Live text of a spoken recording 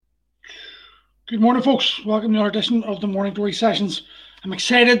Good morning, folks. Welcome to our edition of the Morning Glory Sessions. I'm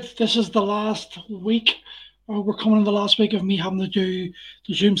excited. This is the last week, or we're coming in the last week of me having to do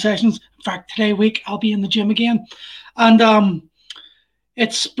the Zoom sessions. In fact, today week I'll be in the gym again, and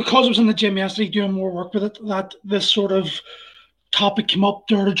it's because I was in the gym yesterday doing more work with it that this sort of topic came up.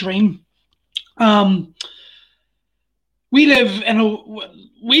 Dare to dream. Um, we live in a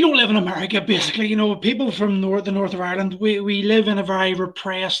we don't live in America, basically. People from the north of Ireland. We live in a very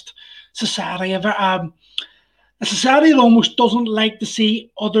repressed society. A society that almost doesn't like to see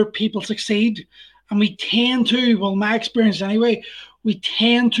other people succeed. And we tend to, well, my experience anyway, we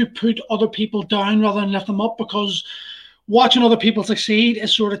tend to put other people down rather than lift them up, because watching other people succeed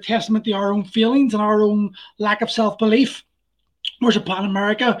is sort of testament to our own feelings and our own lack of self belief. Whereas upon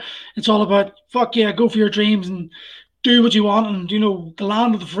America, it's all about fuck yeah, go for your dreams and do what you want, and the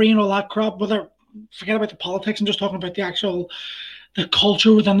land of the free and all that crap. Whether forget about the politics and just talking about the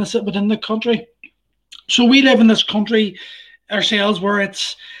culture within the country. So we live in this country ourselves where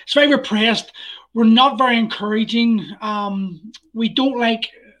it's very repressed. We're not very encouraging. We don't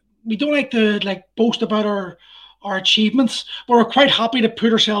like to boast about our achievements, but we're quite happy to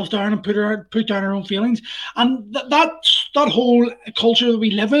put ourselves down and put down our own feelings. And that whole culture that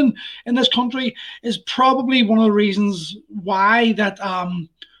we live in this country is probably one of the reasons why that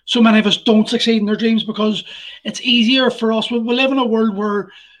so many of us don't succeed in their dreams, because it's easier for us. We live in a world where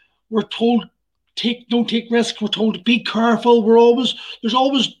we're told don't take risks. We're told to be careful. There's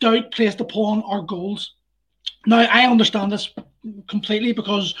always doubt placed upon our goals. Now I understand this completely,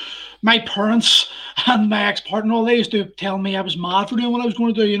 because my parents and my ex-partner, all they used to tell me I was mad for doing what I was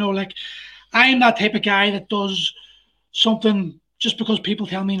going to do. Like, I'm that type of guy that does something just because people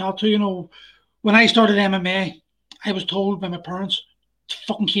tell me not to. When I started MMA, I was told by my parents, it's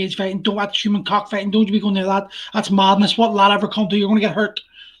fucking cage fighting, don't watch human cockfighting, don't you be going near that. That's madness. What lad ever come to? You're going to get hurt.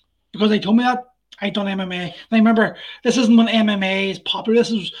 Because they told me that, I done MMA. And I remember, this isn't when MMA is popular.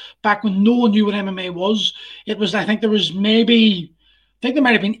 This is back when no one knew what MMA was. It was, I think there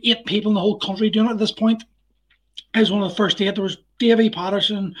might have been 8 people in the whole country doing it at this point. I was one of the first 8. There was Davey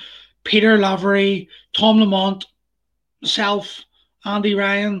Patterson, Peter Lavery, Tom Lamont, myself, Andy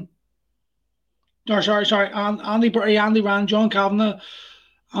Ryan, Andy Ryan, John Kavanagh,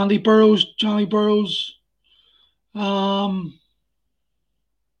 Andy Burrows, Johnny Burrows,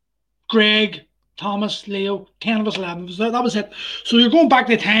 Greg, Thomas, Leo, 10 of us, 11 of us. That was it. So you're going back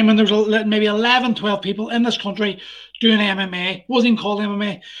to the time when there was maybe 11, 12 people in this country doing MMA. It wasn't even called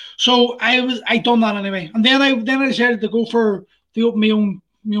MMA. So I done that anyway. And then I decided to go for the open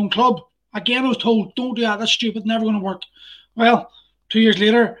my own club. Again, I was told, don't do that. That's stupid. Never going to work. Well, 2 years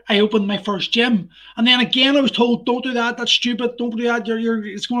later, I opened my first gym. And then again, I was told, don't do that. That's stupid. Don't do that.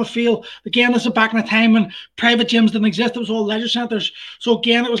 It's going to fail. Again, this is back in the time when private gyms didn't exist. It was all leisure centres. So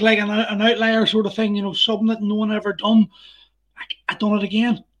again, it was like an outlier sort of thing, something that no one ever done. I done it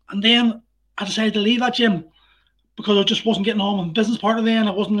again. And then I decided to leave that gym, because I just wasn't getting on with the business part of it. And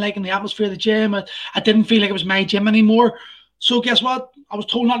I wasn't liking the atmosphere of the gym. I didn't feel like it was my gym anymore. So guess what? I was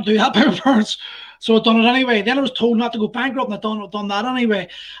told not to do that by my parents. So I done it anyway. Then I was told not to go bankrupt, and I done that anyway.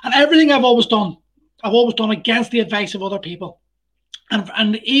 And everything I've always done against the advice of other people.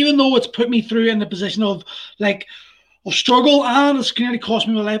 And even though it's put me through in the position of struggle, and it's nearly cost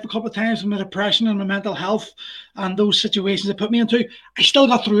me my life a couple of times with my depression and my mental health and those situations it put me into, I still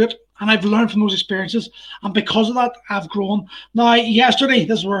got through it, and I've learned from those experiences. And because of that, I've grown. Now, yesterday,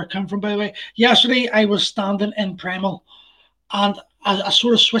 this is where I come from, by the way. Yesterday, I was standing in Primal, and I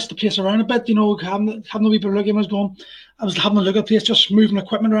sort of switched the place around a bit, having a wee bit of look at I was going. I was having a look at the place, just moving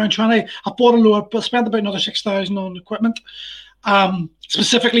equipment around, I bought a load, but spent about another 6,000 on equipment,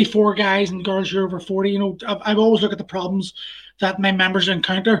 specifically for guys and girls who are over 40. I've always looked at the problems that my members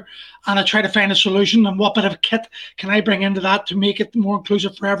encounter, and I try to find a solution, and what bit of kit can I bring into that to make it more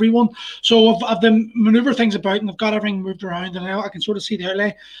inclusive for everyone. So I've been maneuver things about, and I've got everything moved around, and I can sort of see the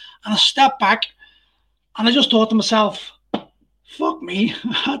outlay. And I stepped back, and I just thought to myself, fuck me,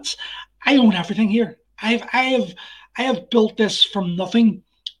 I own everything here. I have built this from nothing.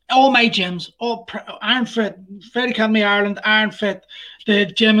 All my gyms, all Iron Fit, Fed Academy Ireland, Iron Fit, the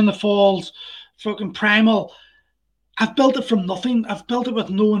gym in the Falls, fucking Primal. I've built it from nothing. I've built it with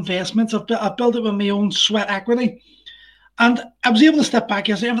no investments. I've built it with my own sweat equity. And I was able to step back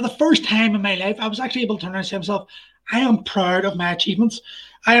yesterday, and for the first time in my life, I was actually able to turn around and say to myself, I am proud of my achievements.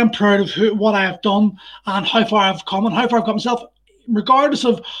 I am proud of what I have done and how far I've come and how far I've got myself, regardless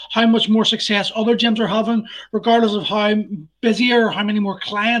of how much more success other gyms are having, regardless of how busier, how many more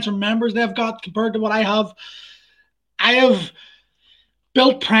clients or members they've got compared to what I have. I have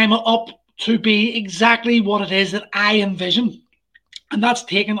built Primal up to be exactly what it is that I envision. And that's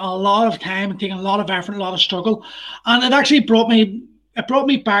taken a lot of time and taken a lot of effort, a lot of struggle. And it actually brought me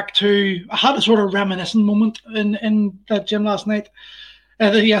back to, I had a sort of reminiscent moment in that gym last night.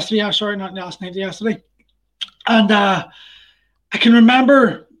 Yesterday, sorry, not last night, yesterday. And I can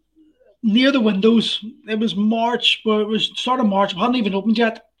remember near the windows, it was March, but it was start of March, it hadn't even opened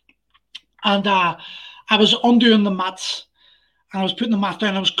yet. And I was undoing the mats, and I was putting the mats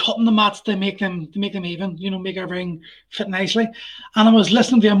down. I was cutting the mats to make them even, make everything fit nicely. And I was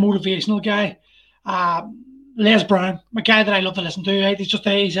listening to a motivational guy, uh, Les Brown, a guy that I love to listen to. Right?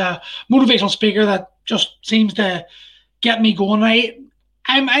 He's a motivational speaker that just seems to get me going. Right?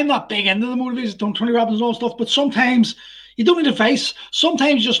 I'm not big into the movies, don't Tony Robbins and all stuff, but sometimes you don't need advice.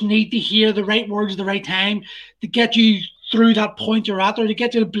 Sometimes you just need to hear the right words at the right time to get you through that point you're at, or to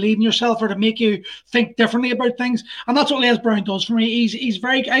get you to believe in yourself, or to make you think differently about things. And that's what Les Brown does for me. He's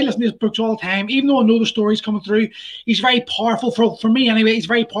very, I listen to his books all the time, even though I know the stories coming through. He's very powerful for me anyway. He's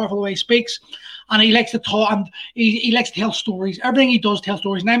very powerful the way he speaks. And he likes to talk, and he likes to tell stories. Everything he does tells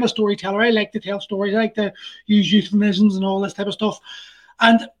stories. And I'm a storyteller. I like to tell stories. I like to use euphemisms and all this type of stuff.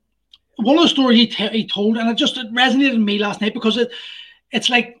 And one of the stories he told, and it resonated in me last night, because it's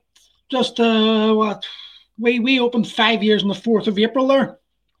like just what we opened 5 years on the 4th of April there.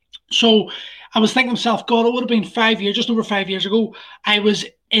 So I was thinking to myself, God, it would have been 5 years, just over 5 years ago. I was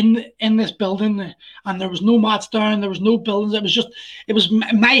in this building, and there was no mats down, there was no buildings. It was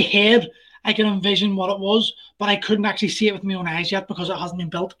my head. I can envision what it was, but I couldn't actually see it with my own eyes yet because it hasn't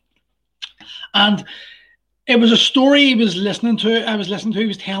been built. And it was a story I was listening to, he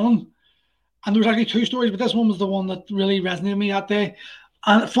was telling. And there was actually two stories, but this one was the one that really resonated with me that day.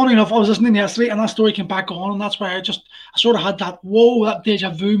 And funny enough, I was listening yesterday, and that story came back on, and that's why I sort of had that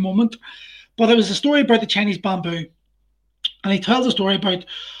deja vu moment. But it was a story about the Chinese bamboo, and he tells a story about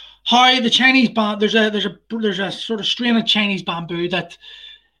how the Chinese there's a sort of strain of Chinese bamboo that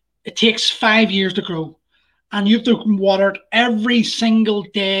it takes 5 years to grow, and you have to water it every single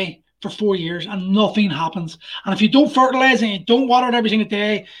day for 4 years, and nothing happens. And if you don't fertilize and you don't water it every single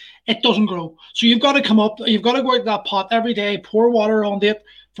day, it doesn't grow. So you've got to go out that pot every day, pour water on it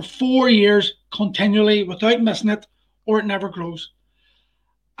for 4 years continually without missing it, or it never grows.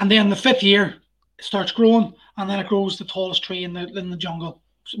 And then the fifth year, it starts growing, and then it grows the tallest tree in the jungle.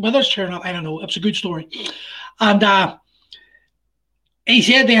 Whether it's true or not, I don't know. It's a good story. And he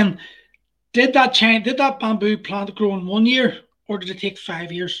said then, did that bamboo plant grow in 1 year, or did it take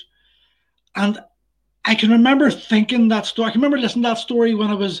 5 years? And I can remember thinking that story. I can remember listening to that story when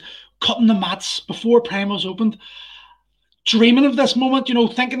I was cutting the mats before Primal's opened, dreaming of this moment,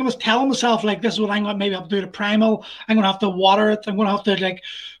 telling myself, like, this is what I'm going to maybe have to do to Primal. I'm going to have to water it. I'm going to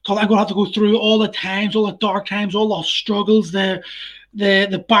have to go through all the times, all the dark times, all the struggles, the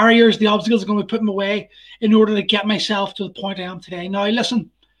barriers, the obstacles are going to be put in my way in order to get myself to the point I am today. Now, listen,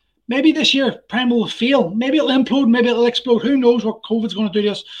 maybe this year Primal will fail. Maybe it'll implode. Maybe it'll explode. Who knows what COVID's going to do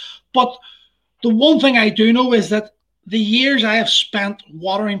to us? But the one thing I do know is that the years I have spent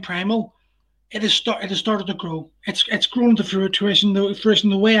watering Primal, it has started to grow. It's grown into fruition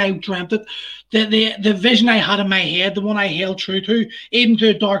the way I dreamt it. The vision I had in my head, the one I held true to, even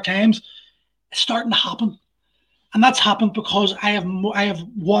through dark times, it's starting to happen. And that's happened because I have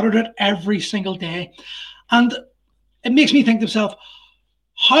watered it every single day. And it makes me think to myself,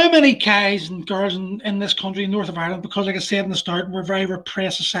 how many guys and girls in this country, in North of Ireland, because like I said in the start, we're a very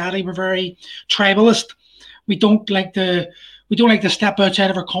repressed society, we're very tribalist. We don't like to step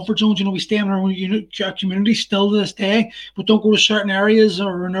outside of our comfort zones. We stay in our own community still to this day, but don't go to certain areas,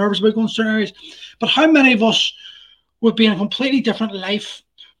 or are nervous about going to certain areas. But how many of us would be in a completely different life,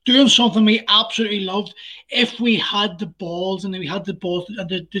 doing something we absolutely loved, if we had the balls and we had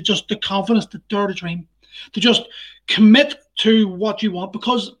the confidence to dare to dream, to just commit to what you want?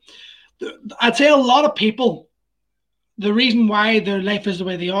 Because I'd say a lot of people, the reason why their life is the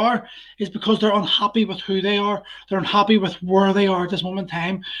way they are is because they're unhappy with who they are. They're unhappy with where they are at this moment in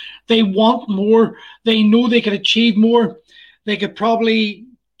time. They want more. They know they could achieve more. They could probably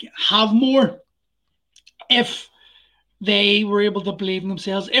have more if they were able to believe in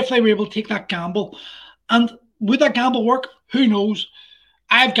themselves, if they were able to take that gamble. And would that gamble work? Who knows?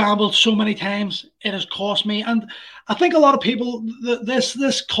 I've gambled so many times, it has cost me. And I think a lot of people,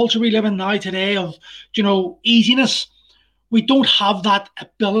 this culture we live in now today of, easiness, we don't have that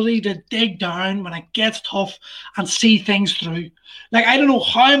ability to dig down when it gets tough and see things through. Like, I don't know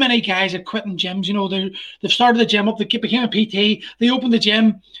how many guys are quitting gyms. They've started the gym up, they became a PT, they opened the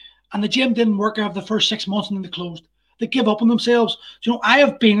gym, and the gym didn't work out the first 6 months, and then they closed. They give up on themselves. I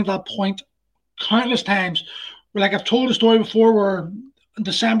have been at that point countless times where, like I've told a story before, where in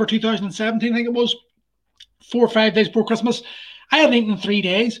December 2017, I think it was, 4 or 5 days before Christmas, I hadn't eaten in 3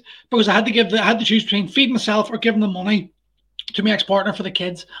 days because I had to choose between feeding myself or giving the money to my ex-partner for the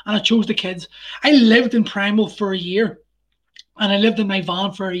kids, and I chose the kids. I lived in Primal for a year, and I lived in my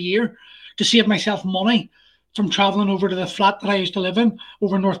van for a year to save myself money from traveling over to the flat that I used to live in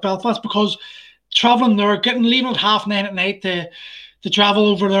over in North Belfast, because traveling there, leaving at 9:30 at night to travel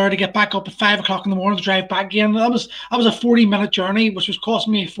over there to get back up at 5 o'clock in the morning to drive back again. That was a 40-minute journey, which was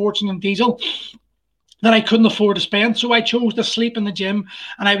costing me a fortune in diesel that I couldn't afford to spend. So I chose to sleep in the gym,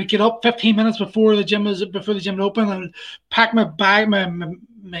 and I would get up 15 minutes before the gym would open, and pack my bag,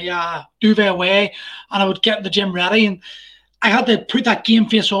 my duvet away, and I would get the gym ready. And I had to put that game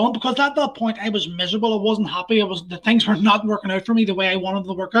face on, because at that point I was miserable. I wasn't happy. The things were not working out for me the way I wanted them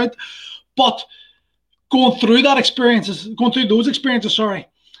to work out. But going through those experiences, sorry,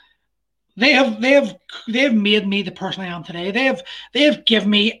 they have made me the person I am today. They have given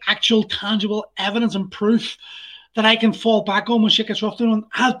me actual tangible evidence and proof that I can fall back on when shit gets rough.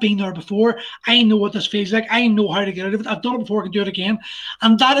 I've been there before. I know what this feels like. I know how to get out of it. I've done it before. I can do it again.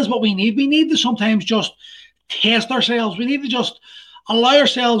 And that is what we need. We need to sometimes just test ourselves. We need to just allow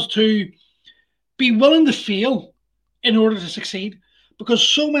ourselves to be willing to fail in order to succeed. Because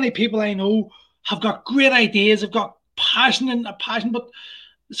so many people I know have got great ideas, have got passion, but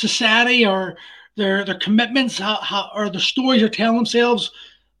society or their commitments or the stories they're telling themselves,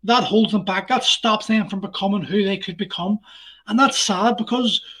 that holds them back. That stops them from becoming who they could become. And that's sad,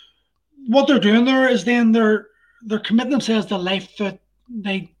 because what they're doing there is then they're committing themselves to life that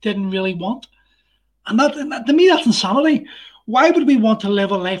they didn't really want. And that, to me, that's insanity. Why would we want to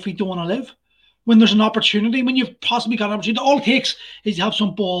live a life we don't want to live when there's an opportunity, when you've possibly got an opportunity? All it takes is you have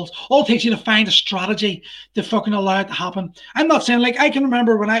some balls. All it takes you to find a strategy to fucking allow it to happen. I'm not saying, like, I can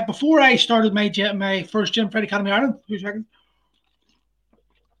remember before I started my first gym, Fred Academy Ireland, 2 seconds,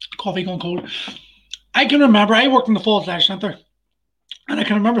 coffee gone cold. I can remember I worked in the Falls Leisure Centre, and I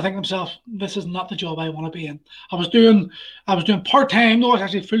can remember thinking to myself, this is not the job I want to be in. I was doing part-time, no, it was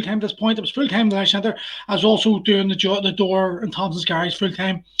actually full-time at this point. It was full-time in the Leisure Centre. I was also doing the door in Thompson's Garage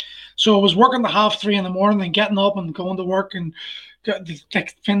full-time. So I was working to 3:30 in the morning and getting up and going to work, and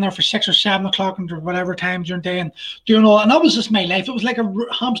been there for 6 or 7 o'clock or whatever time during the day, and doing all. And that was just my life. It was like a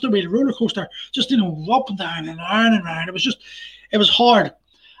hamster wheel, a roller coaster, just up and down and round and round. It was hard.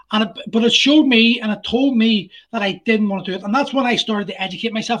 But it showed me, and it told me that I didn't want to do it. And that's when I started to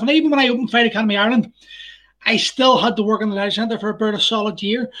educate myself. And even when I opened Fight Academy Ireland, I still had to work in the Leisure Centre for about a solid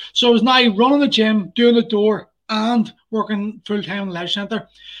year. So I was now running the gym, doing the door, and working full-time in the Leisure Centre.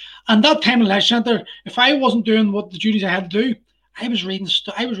 And that time in the Leisure Centre, if I wasn't doing what the duties I had to do, I was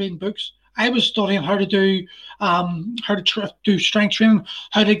reading books. I was studying how to do do strength training,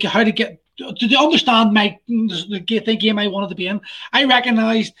 how to get to understand the game I wanted to be in. I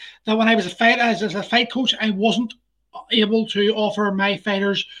recognised that when I was as a fight coach, I wasn't able to offer my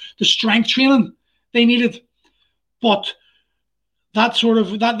fighters the strength training they needed. But that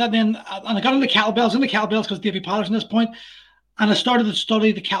then, and I got into kettlebells because Davy Patterson at this point. And I started to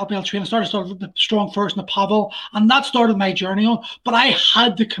study the kettlebell training. I started with the Strong First and the Pavel, and that started my journey on. But I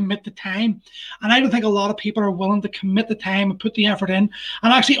had to commit the time. And I don't think a lot of people are willing to commit the time and put the effort in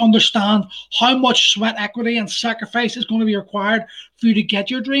and actually understand how much sweat equity and sacrifice is going to be required for you to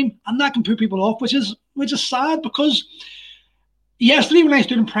get your dream. And that can put people off, which is sad, because yesterday when I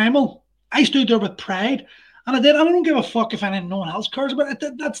stood in Primal, I stood there with pride. And I don't give a fuck if no one else cares about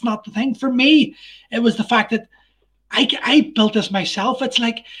it. That's not the thing. For me, it was the fact that I built this myself. It's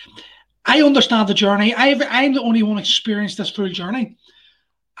like, I understand the journey. I'm the only one experienced this full journey.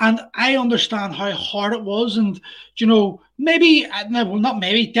 And I understand how hard it was. And, definitely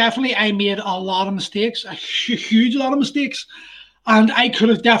I made a lot of mistakes, a huge lot of mistakes. And I could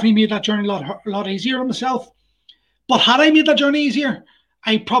have definitely made that journey a lot easier on myself. But had I made that journey easier,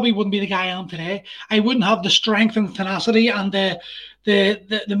 I probably wouldn't be the guy I am today. I wouldn't have the strength and tenacity and the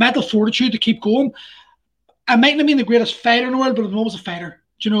mental fortitude to keep going. I might not have been the greatest fighter in the world, but I'm always a fighter,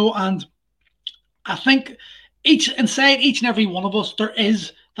 and I think inside each and every one of us, there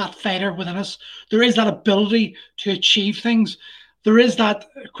is that fighter within us. There is that ability to achieve things. There is that,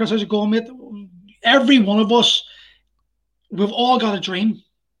 Chris, how's it going, mate? Every one of us, we've all got a dream.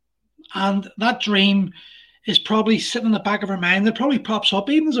 And that dream is probably sitting in the back of our mind. It probably pops up,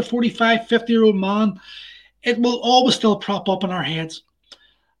 even as a 45, 50-year-old man, it will always still prop up in our heads.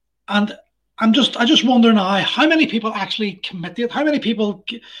 And I just wonder now, how many people actually commit to it? How many people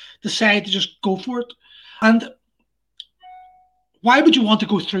decide to just go for it? And why would you want to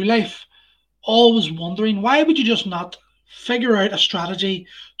go through life always wondering? Why would you just not figure out a strategy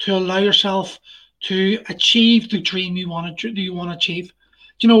to allow yourself to achieve the dream you want to achieve?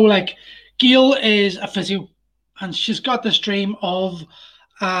 Like, Gail is a physio, and she's got this dream of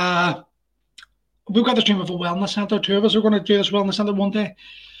we've got this dream of a wellness center. Two of us are going to do this wellness center one day.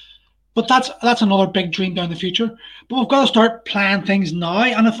 But that's another big dream down the future. But we've got to start planning things now,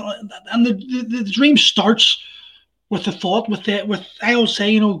 and the dream starts with the thought. With I always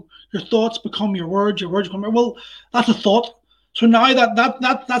say, your thoughts become your words become well. That's a thought. So now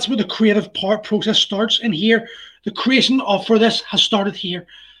that's where the creative part process starts. In here, the creation of for this has started here,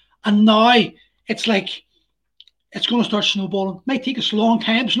 and now it's like it's going to start snowballing. It might take us a long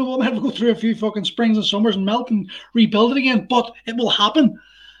time. Snowball might have to go through a few fucking springs and summers and melt and rebuild it again, but it will happen.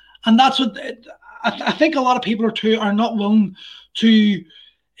 And that's what I think a lot of people are not willing to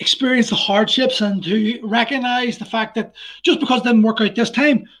experience the hardships and to recognize the fact that just because it didn't work out this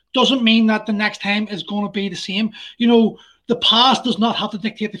time doesn't mean that the next time is going to be the same. The past does not have to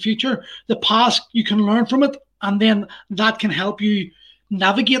dictate the future. The past, you can learn from it, and then that can help you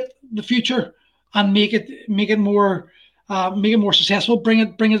navigate the future and make it more successful. Bring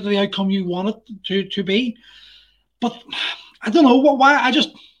it to the outcome you want it to be. But I don't know why.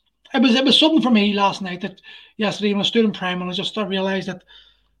 It was something for me last night that yesterday when I stood in Prime and I realized that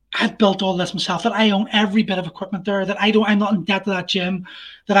I've built all this myself, that I own every bit of equipment there, that I'm not in debt to that gym,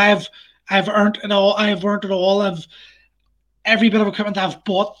 that I've earned it all. I've every bit of equipment I've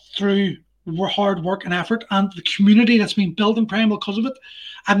bought through hard work and effort, and the community that's been built in Primal because of it.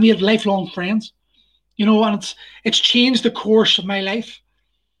 I've made lifelong friends, and it's changed the course of my life.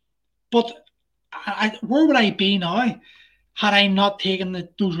 But where would I be now had I not taken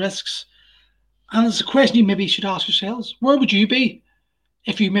those risks? And it's a question you maybe should ask yourselves. Where would you be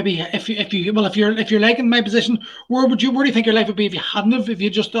if you're like in my position? Where do you think your life would be if you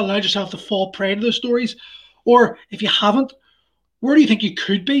just allowed yourself to fall prey to those stories? Or if you haven't, where do you think you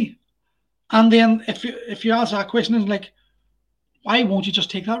could be? And then if you ask that question, it's like, why won't you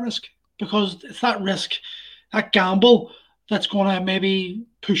just take that risk? Because it's that risk, that gamble, that's going to maybe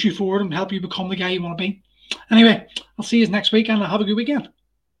push you forward and help you become the guy you want to be. Anyway, I'll see you next week, and have a good weekend.